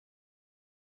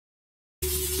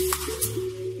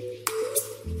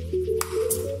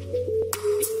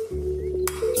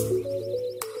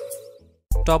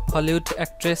Top Hollywood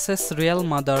actress's real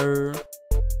mother.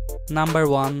 Number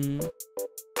 1.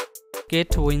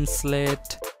 Kate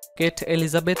Winslet. Kate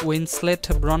Elizabeth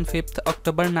Winslet, born 5th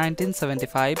October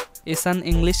 1975, is an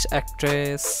English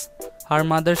actress. Her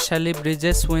mother Shelley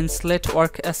Bridges Winslet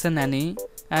worked as a nanny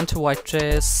and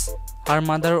waitress. Her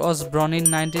mother was born in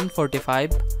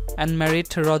 1945 and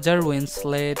married Roger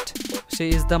Winslet. She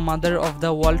is the mother of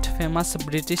the world-famous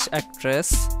British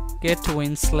actress Kate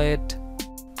Winslet.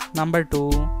 Number 2.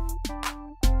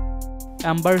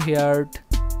 Amber Heard.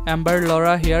 Amber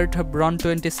Laura Heard, born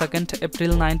 22nd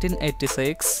April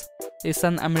 1986, is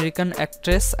an American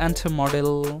actress and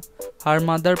model. Her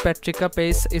mother Patricia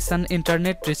Pace is an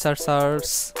internet researcher,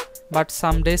 but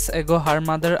some days ago her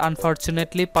mother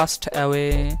unfortunately passed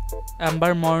away.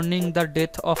 Amber mourning the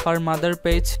death of her mother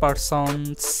Paige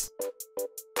Parsons.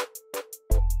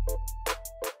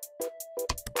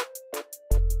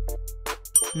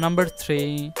 Number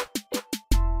 3.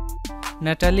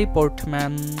 Natalie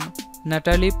Portman.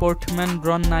 Natalie Portman,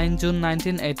 born 9 June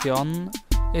 1981,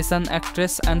 is an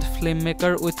actress and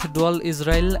filmmaker with dual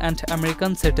Israel and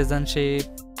American citizenship.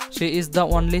 She is the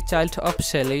only child of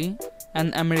Shelley,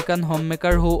 an American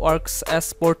homemaker who works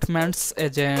as Portman's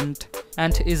agent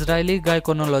and Israeli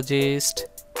gynecologist.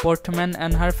 Portman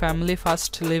and her family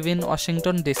first live in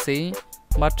Washington, D.C.,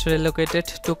 but relocated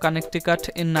to Connecticut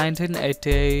in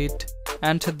 1988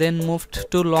 and then moved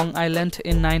to Long Island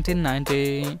in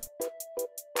 1990.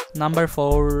 Number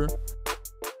 4.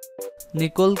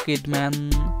 Nicole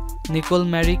Kidman. Nicole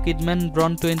Mary Kidman,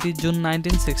 born 20 June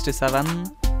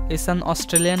 1967, is an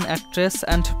Australian actress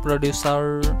and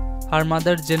producer. Her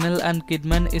mother Janelle Ann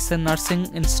Kidman is a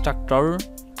nursing instructor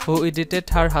who edited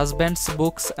her husband's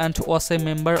books and was a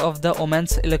member of the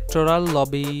Women's Electoral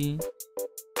Lobby.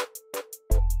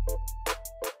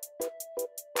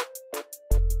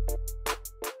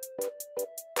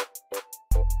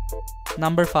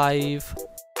 Number 5.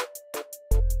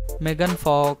 Megan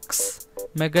Fox.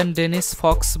 Megan Denise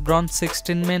Fox, born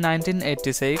 16 May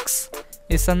 1986,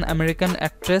 is an American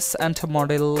actress and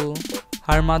model.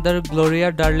 Her mother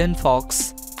Gloria Darlene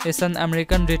Fox is an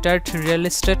American retired real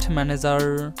estate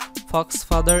manager. Fox's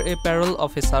father a parole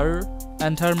officer,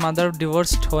 and her mother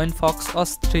divorced when Fox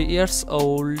was 3 years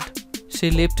old.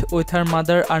 She lived with her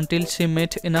mother until she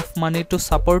made enough money to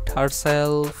support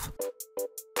herself.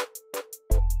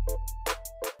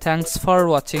 Thanks for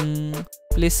watching.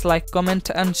 Please like, comment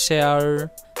and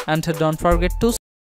share, and don't forget to